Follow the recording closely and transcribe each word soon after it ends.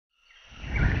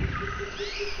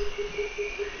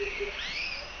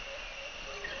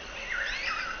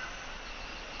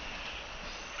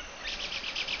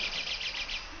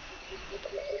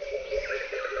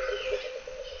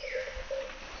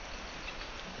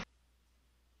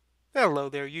Hello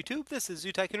there, YouTube. This is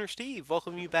Tycooner Steve,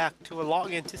 welcoming you back to a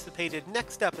long-anticipated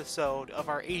next episode of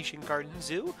our Asian Garden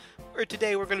Zoo, where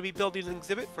today we're going to be building an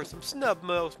exhibit for some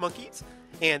Snub-Nosed monkeys.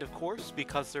 And of course,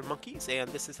 because they're monkeys, and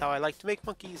this is how I like to make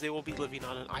monkeys, they will be living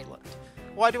on an island.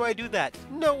 Why do I do that?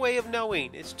 No way of knowing.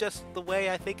 It's just the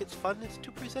way I think it's fun is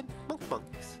to present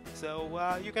monkeys. So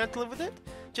you're going to have to live with it.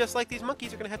 Just like these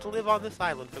monkeys are going to have to live on this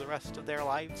island for the rest of their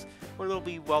lives, where they'll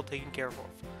be well taken care of.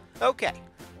 Okay.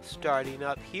 Starting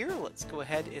up here, let's go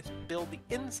ahead and build the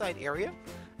inside area.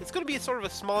 It's going to be sort of a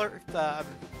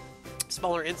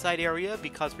smaller inside area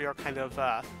because we are kind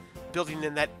of building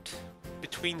in that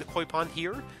between the koi pond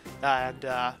here and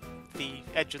the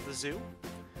edge of the zoo.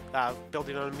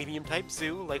 Building on a medium type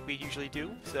zoo like we usually do,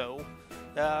 so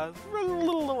we're a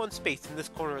little low on space in this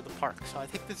corner of the park, so I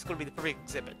think this is going to be the perfect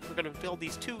exhibit. We're going to build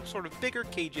these two sort of bigger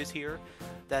cages here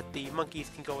that the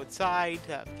monkeys can go inside.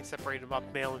 We can separate them up,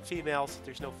 male and female, so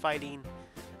there's no fighting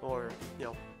or,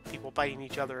 people biting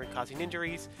each other and causing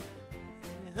injuries.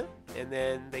 And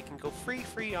then they can go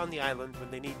free on the island when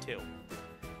they need to.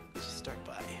 Let's just start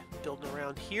by building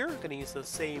around here. I'm going to use those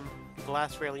same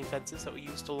glass railing fences that we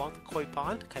used along the koi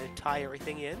pond to kind of tie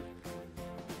everything in.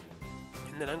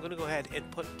 And then I'm going to go ahead and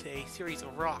put a series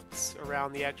of rocks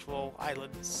around the actual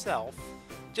island itself,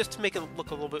 just to make it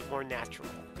look a little bit more natural.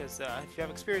 Because if you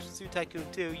have experience with Zoo Tycoon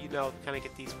 2, you know kind of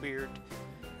get these weird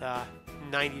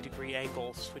 90-degree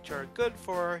angles, which are good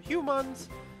for humans,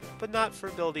 but not for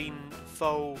building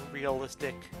faux,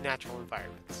 realistic, natural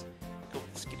environments. Go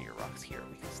with the skinnier rocks here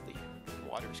because the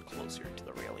water is closer to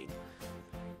the railing.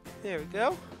 There we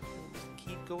go. Just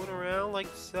keep going around like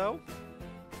so.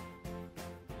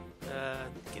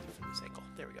 Get it from this angle.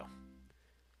 There we go.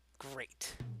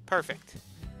 Great. Perfect.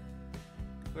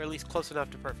 We're at least close enough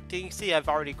to perfect. You can see I've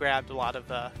already grabbed a lot of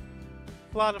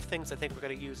things I think we're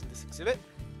going to use in this exhibit,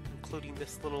 including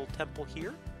this little temple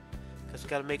here, because we've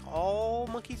got to make all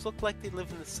monkeys look like they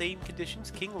live in the same conditions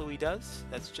King Louis does.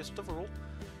 That's just the rule.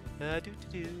 And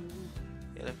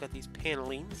I've got these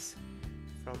panelings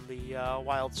from the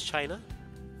Wilds China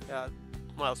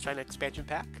expansion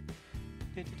pack.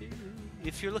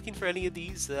 If you're looking for any of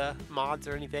these mods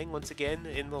or anything, once again,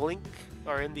 in the link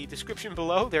or in the description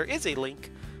below, there is a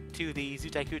link to the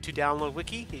Zoo Tycoon 2 download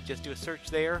wiki. You just do a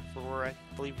search there for, I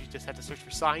believe you just have to search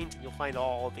for signs, and you'll find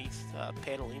all of these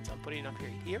panelings I'm putting up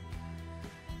here.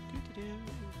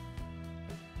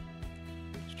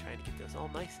 Just trying to get those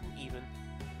all nice and even.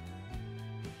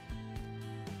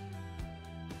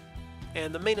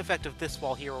 And the main effect of this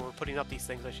wall here, where we're putting up these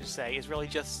things, I should say, is really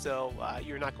just so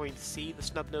you're not going to see the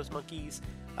snub-nosed monkeys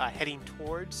heading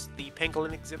towards the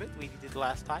pangolin exhibit we did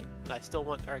last time. And I still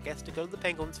want our guests to go to the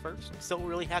pangolins first. Still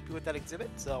really happy with that exhibit,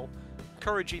 so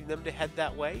encouraging them to head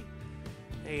that way.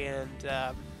 And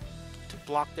to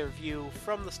block their view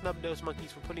from the snub-nosed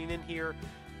monkeys we're putting in here,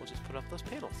 we'll just put up those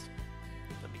panels.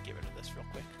 Let me get rid of this real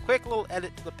quick. Quick little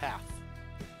edit to the path.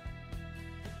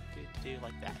 Do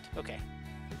like that. Okay.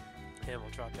 And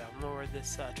we'll drop down more of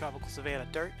this tropical savanna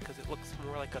dirt because it looks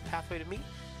more like a pathway to me.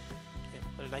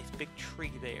 And put a nice big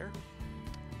tree there.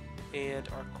 And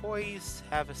our kois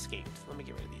have escaped. Let me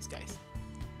get rid of these guys.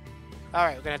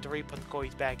 Alright, we're going to have to re-put the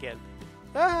kois back in.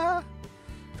 Ah!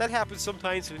 That happens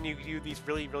sometimes when you do these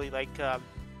really, like,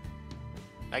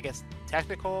 I guess,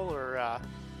 technical or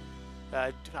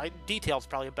detail's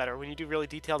probably better. When you do really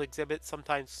detailed exhibits,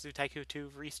 sometimes Zoo Tycoon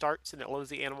 2 restarts and it loads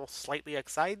the animal slightly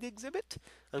outside the exhibit.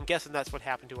 I'm guessing that's what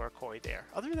happened to our koi there.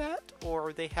 Other than that,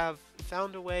 or they have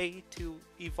found a way to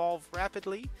evolve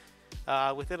rapidly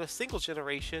within a single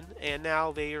generation, and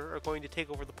now they are going to take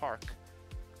over the park.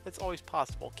 That's always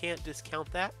possible. Can't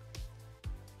discount that.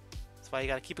 That's why you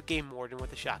gotta keep a game warden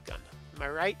with a shotgun. Am I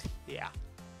right? Yeah.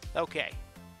 Okay.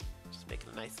 Just making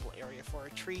a nice little area for a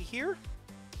tree here.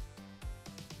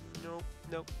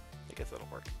 Nope. I guess that'll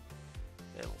work.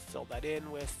 And we'll fill that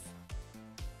in with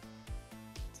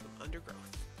some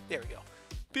undergrowth. There we go.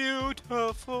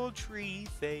 Beautiful tree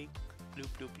thing. Bloop,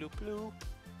 bloop, bloop, bloop.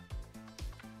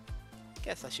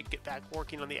 Guess I should get back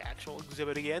working on the actual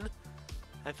exhibit again.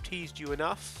 I've teased you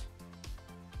enough.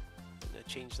 I'm going to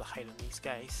change the height on these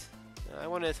guys. I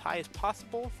want it as high as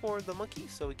possible for the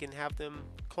monkeys so we can have them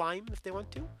climb if they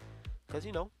want to. Because,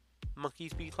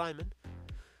 monkeys be climbing.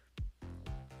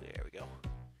 There we go.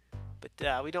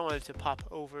 But we don't want it to pop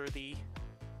over the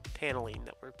paneling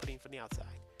that we're putting from the outside.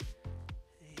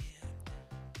 And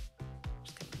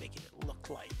just kind of making it look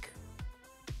like.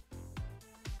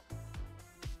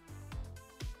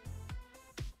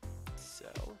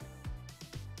 So.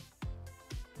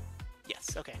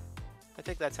 Yes, okay. I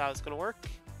think that's how it's going to work.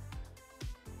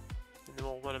 And then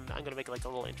I'm going to make like a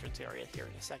little entrance area here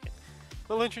in a second.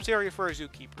 Little entrance area for our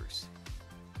zookeepers.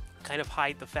 kind of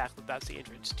hide the fact that that's the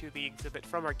entrance to the exhibit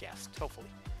from our guest, hopefully.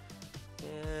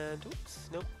 And, oops,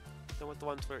 nope. I want the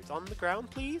ones where it's on the ground,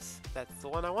 please. That's the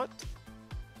one I want.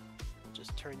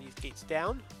 Just turn these gates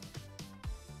down.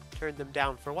 Turn them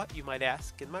down for what, you might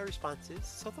ask? And my response is,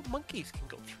 so the monkeys can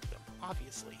go through them,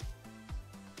 obviously.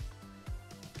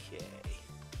 Okay.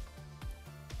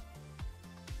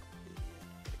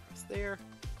 Across there.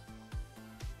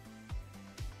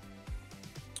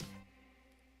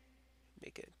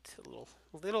 Make it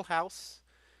a little house.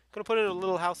 Gonna put in a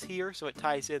little house here so it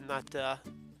ties in that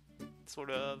sort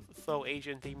of faux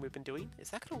Asian theme we've been doing. Is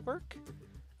that gonna work?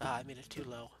 I made it too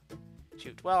low.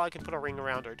 Shoot. Well, I can put a ring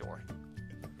around our door.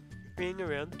 Ring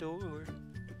around the door.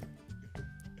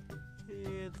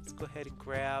 And let's go ahead and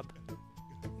grab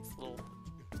these little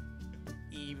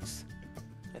eaves.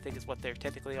 I think is what they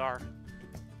technically are.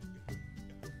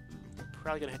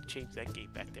 Probably gonna have to change that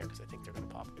gate back there because I think they're gonna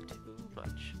pop too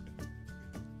much.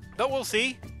 But we'll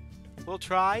see. We'll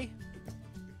try.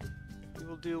 We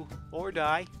will do or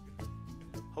die.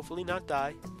 Hopefully not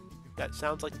die. That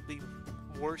sounds like the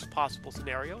worst possible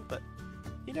scenario, but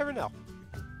you never know.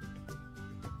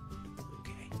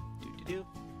 Okay. Do.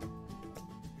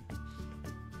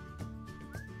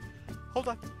 Hold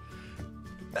on.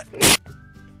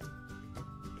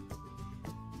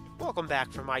 Welcome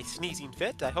back from my sneezing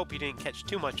fit. I hope you didn't catch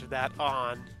too much of that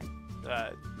on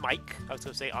mic. I was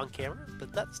going to say on camera,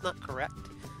 but that's not correct.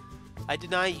 I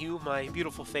deny you my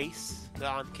beautiful face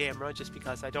on camera just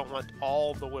because I don't want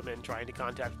all the women trying to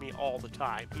contact me all the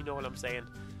time. You know what I'm saying?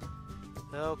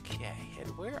 Okay,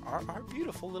 and where are our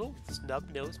beautiful little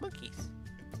snub-nosed monkeys?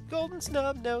 Golden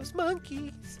snub-nosed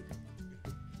monkeys!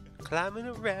 Climbing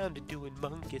around and doing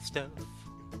monkey stuff.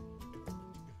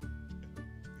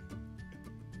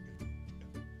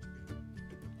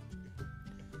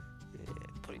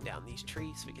 And putting down these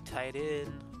trees so we can tie it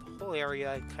in. The whole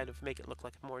area and kind of make it look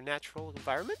like a more natural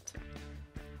environment.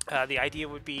 The idea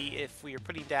would be if we are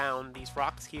putting down these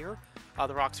rocks here,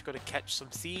 the rocks are going to catch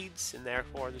some seeds, and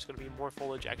therefore there's going to be more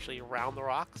foliage actually around the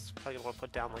rocks. Probably going to want to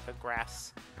put down like a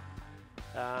grass.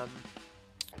 What am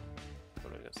I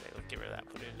going to say? Let's get rid of that.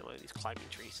 Put it in one of these climbing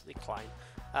trees so they climb.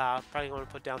 Probably going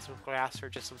to put down some grass or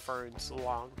just some ferns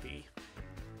along the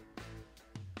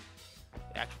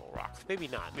actual rocks. Maybe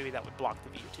not. Maybe that would block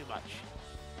the view too much.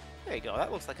 There you go.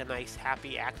 That looks like a nice,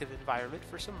 happy, active environment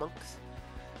for some monks.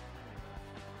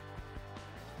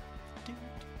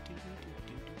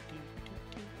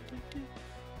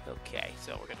 Okay,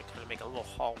 so we're going to kind of make a little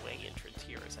hallway entrance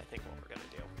here is I think what we're going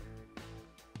to do.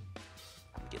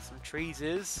 Get some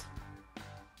trees,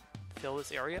 fill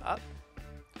this area up.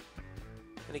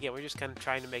 And again, we're just kind of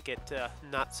trying to make it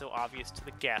not so obvious to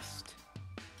the guest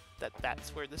that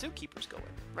that's where the zookeeper's going,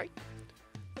 right?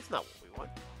 That's not what we want.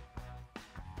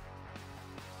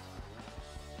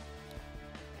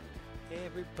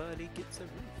 Everybody gets a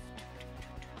roof.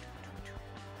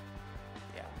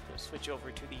 Yeah, I'm going to switch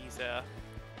over to these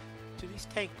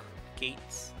tank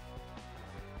gates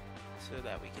so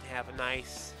that we can have a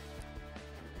nice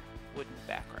wooden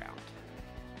background.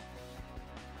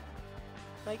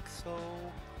 Like so.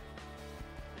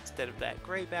 Instead of that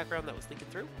gray background that was leaking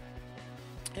through.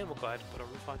 And we'll go ahead and put a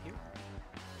roof on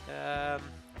here.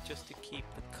 Just to keep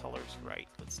the colors right,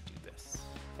 let's do this.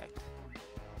 In fact,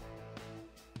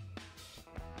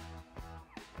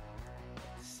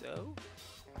 so,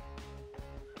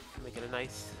 make it a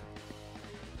nice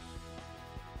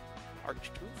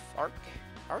arched roof.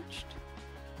 Arched?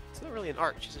 It's not really an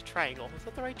arch, it's a triangle. Is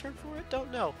that the right term for it?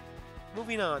 Don't know.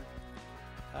 Moving on.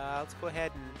 Let's go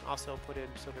ahead and also put in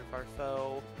sort of our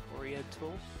faux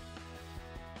oriental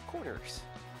corners.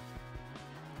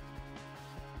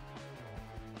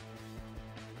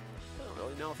 I don't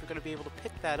really know if we're going to be able to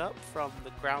pick that up from the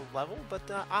ground level, but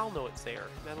I'll know it's there.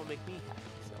 That'll make me happy.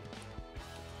 So,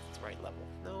 it's the right level.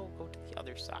 No, go to the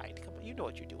other side. Come on, you know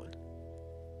what you're doing.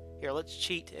 Here, let's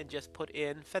cheat and just put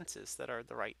in fences that are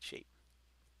the right shape.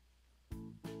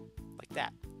 Like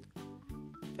that.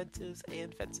 Fences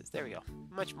and fences. There we go.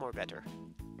 Much more better.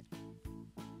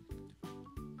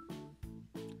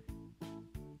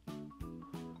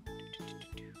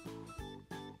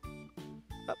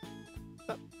 Up.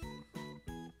 Up.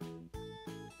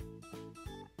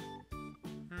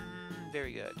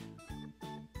 Very good.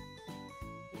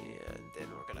 And then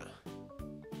we're gonna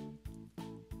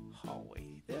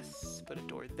hallway this. Put a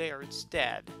door there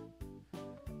instead.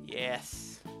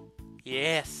 Yes.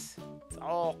 Yes. It's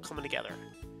all coming together.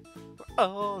 We're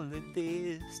all in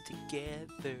this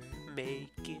together,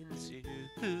 making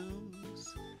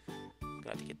zoos.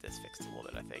 Got to get this fixed a little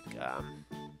bit, I think.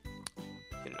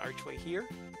 Get an archway here.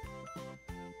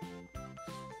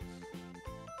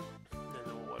 And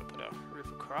then we'll want to put a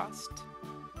across.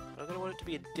 But I'm going to want it to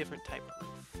be a different type of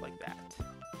roof, like that.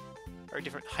 Or a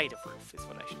different height of roof, is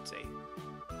what I should say.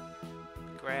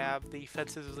 Grab the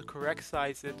fences of the correct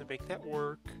size then to make that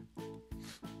work.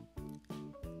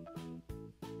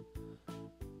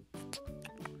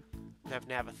 I'm having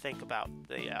to have a think about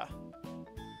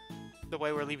the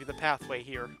way we're leaving the pathway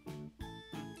here.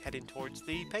 Heading towards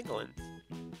the pangolins.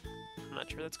 I'm not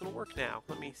sure that's going to work now.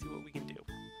 Let me see what we can do.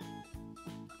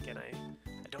 Can I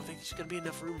don't think there's going to be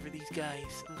enough room for these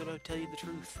guys. I'm going to tell you the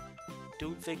truth.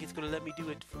 Don't think it's going to let me do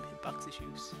it from hitbox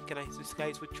issues. Can I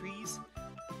disguise with trees?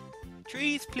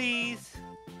 Trees, please!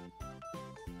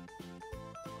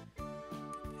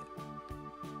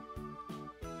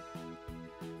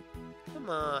 Come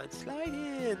on, slide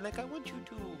in like I want you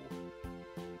to.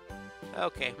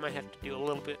 Okay, might have to do a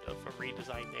little bit of a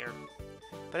redesign there.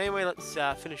 But anyway, let's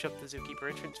finish up the zookeeper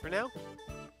entrance for now.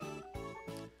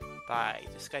 By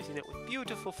disguising it with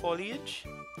beautiful foliage.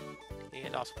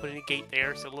 And also putting a gate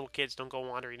there so little kids don't go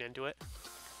wandering into it.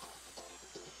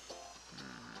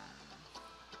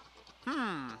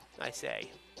 I say.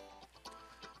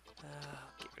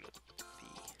 Get rid of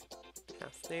the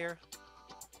path there.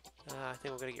 I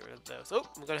think we're going to get rid of those. Oh,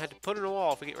 we're going to have to put in a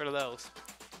wall if we get rid of those.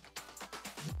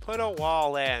 Put a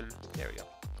wall in. There we go.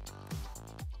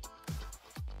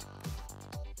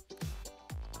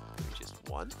 Maybe just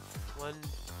one. One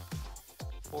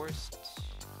forest.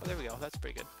 Oh, there we go. That's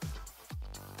pretty good.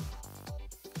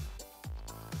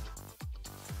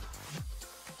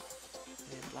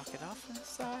 And block it off from the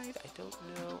side. I don't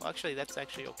know. Actually, that's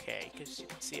actually okay because you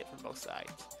can see it from both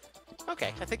sides.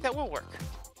 Okay, I think that will work.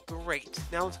 Great.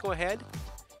 Now let's go ahead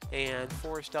and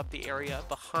forest up the area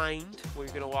behind where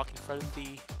you're going to walk in front of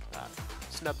the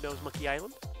Snub-Nosed Monkey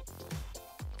Island.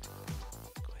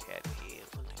 Go ahead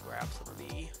and grab some of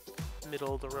the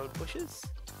middle of the road bushes.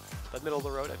 By middle of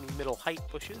the road, I mean middle height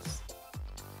bushes.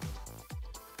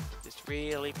 Just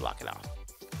really block it off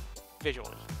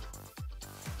visually.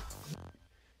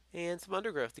 And some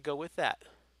undergrowth to go with that.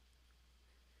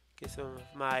 Get some of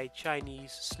my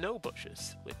Chinese snow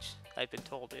bushes, which I've been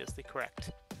told is the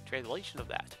correct translation of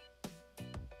that.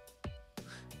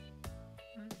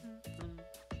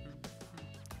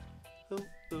 Oh,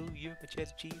 oh, you're my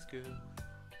cheddar cheese girl.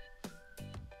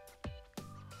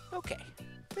 Okay,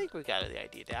 I think we got the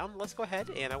idea down. Let's go ahead,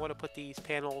 and I want to put these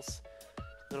panels. I'm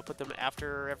going to put them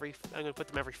every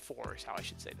 4 is how I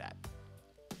should say that.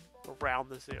 Around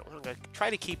the zoo. I'm going to try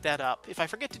to keep that up. If I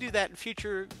forget to do that in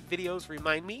future videos,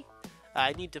 remind me.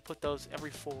 I need to put those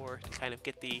every 4 to kind of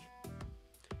get the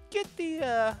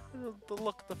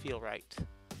look, the feel right.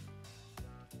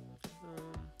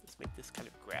 Let's make this kind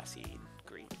of grassy and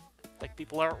green. Like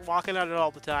people aren't walking on it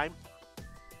all the time.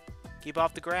 Keep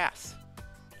off the grass.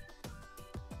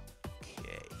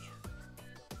 Okay.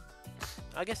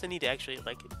 I guess I need to actually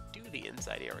do the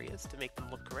inside areas to make them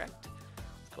look correct.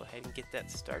 Let's go ahead and get that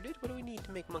started. What do we need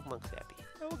to make monks happy?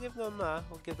 We'll give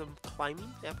them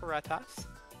climbing apparatus.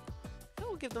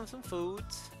 We'll give them some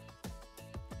foods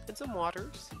and some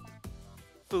waters.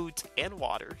 Foods and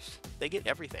waters. They get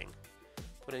everything.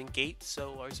 Put in gates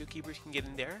so our zookeepers can get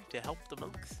in there to help the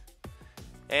monks.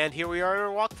 And here we are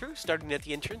on our walkthrough, starting at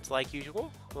the entrance like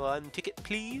usual. 1 ticket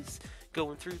please.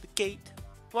 Going through the gate.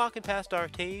 Walking past our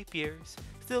tapirs.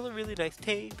 Still a really nice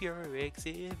tapir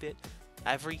exhibit.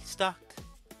 I've restocked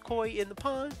koi in the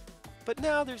pond. But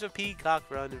now there's a peacock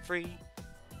running free.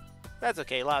 That's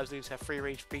okay, a lot of zoos have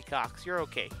free-range peacocks. You're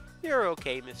okay. You're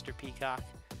okay, Mr. Peacock.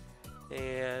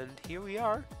 And here we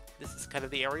are. This is kind of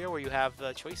the area where you have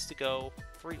the choice to go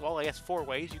 4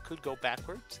 ways. You could go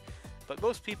backwards. But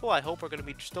most people, I hope, are going to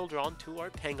be still drawn to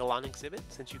our pangolin exhibit,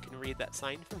 since you can read that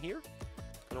sign from here.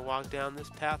 I'm going to walk down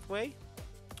this pathway.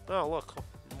 Oh, look.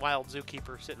 Wild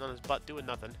zookeeper sitting on his butt doing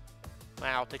nothing.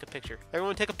 Wow, take a picture.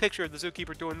 Everyone take a picture of the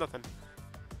zookeeper doing nothing.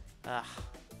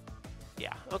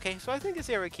 Yeah, okay, so I think this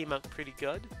area came out pretty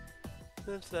good.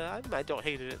 I don't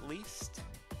hate it, at least.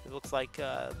 It looks like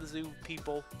the zoo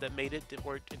people that made it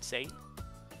weren't insane.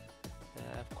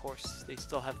 Of course, they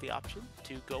still have the option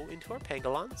to go into our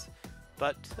pangolins,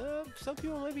 but some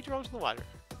people might be drawn to the water.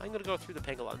 I'm going to go through the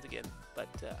pangolins again, but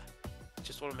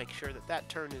just want to make sure that that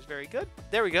turn is very good.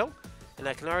 There we go, and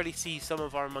I can already see some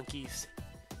of our monkeys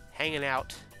hanging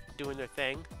out, doing their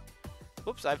thing.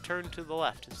 Whoops, I've turned to the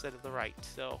left instead of the right,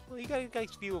 so well, you got a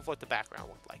nice view of what the background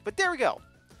looked like. But there we go!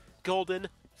 Golden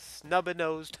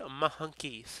Snub-Nosed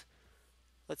monkeys.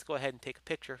 Let's go ahead and take a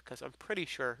picture, because I'm pretty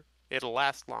sure it'll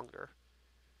last longer.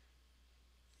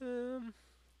 Oh,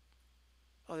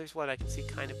 there's one I can see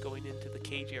kind of going into the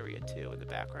cage area, too, in the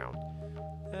background.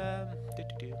 I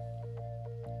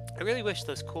really wish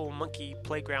those cool monkey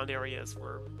playground areas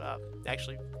were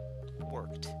actually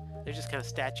worked. They're just kind of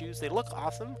statues. They look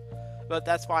awesome, but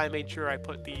that's why I made sure I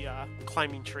put the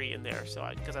climbing tree in there,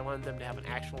 because I wanted them to have an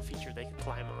actual feature they could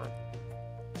climb on.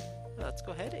 Let's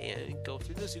go ahead and go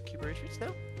through the zookeeper entrance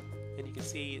now, and you can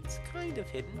see it's kind of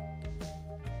hidden.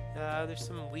 There's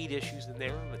some weed issues in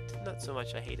there, but not so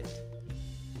much I hate it.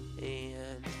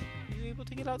 And are you able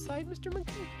to get outside, Mr.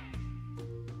 Monkey?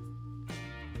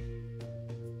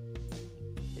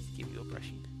 Let's give you a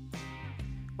brushing.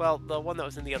 Well, the one that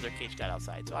was in the other cage got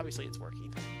outside, so obviously it's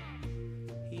working.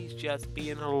 He's just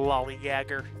being a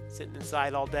lollygagger, sitting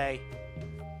inside all day.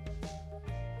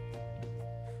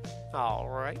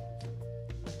 Alright.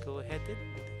 Go ahead then.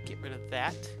 Get rid of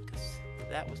that, because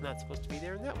that was not supposed to be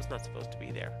there, and that was not supposed to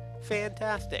be there.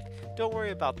 Fantastic. Don't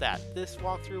worry about that. This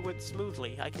walkthrough went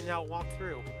smoothly. I can now walk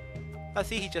through.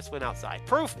 See, he just went outside.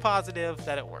 Proof positive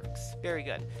that it works. Very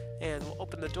good. And we'll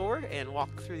open the door and walk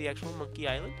through the actual Monkey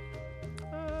Island.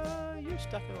 You're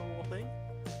stuck in a little thing.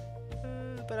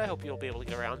 But I hope you'll be able to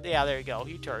get around. Yeah, there you go.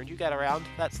 You turned. You got around.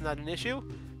 That's not an issue.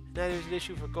 Now there's an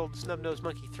issue for Golden Snub-Nosed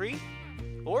Monkey 3.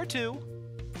 Or 2.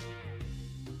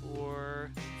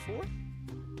 Or 4?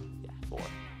 Yeah, 4.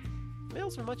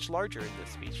 Males are much larger in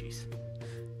this species.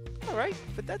 Alright,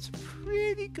 but that's a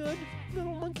pretty good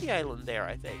little Monkey Island there,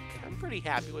 I think. I'm pretty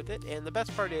happy with it, and the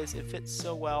best part is it fits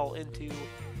so well into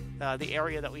the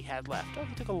area that we had left. Oh,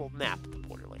 you took a little nap at the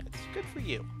Borderlands. Good for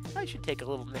you. I should take a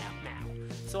little nap now.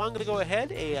 So I'm going to go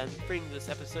ahead and bring this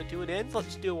episode to an end.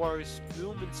 Let's do our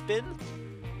zoom and spin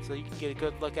so you can get a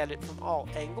good look at it from all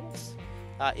angles.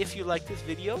 If you like this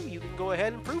video, you can go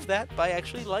ahead and prove that by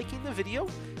actually liking the video.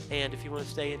 And if you want to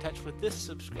stay in touch with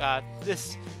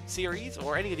this series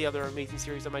or any of the other amazing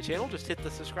series on my channel, just hit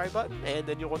the subscribe button, and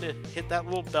then you'll want to hit that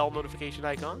little bell notification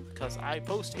icon, because I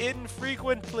post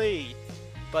infrequently,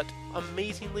 but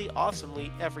amazingly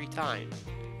awesomely every time.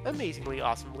 Amazingly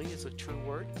awesomely is a true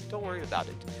word. Don't worry about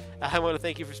it. I want to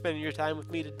thank you for spending your time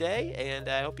with me today, and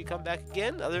I hope you come back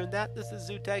again. Other than that, this is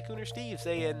Zoo Tycooner Steve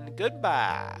saying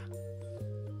goodbye.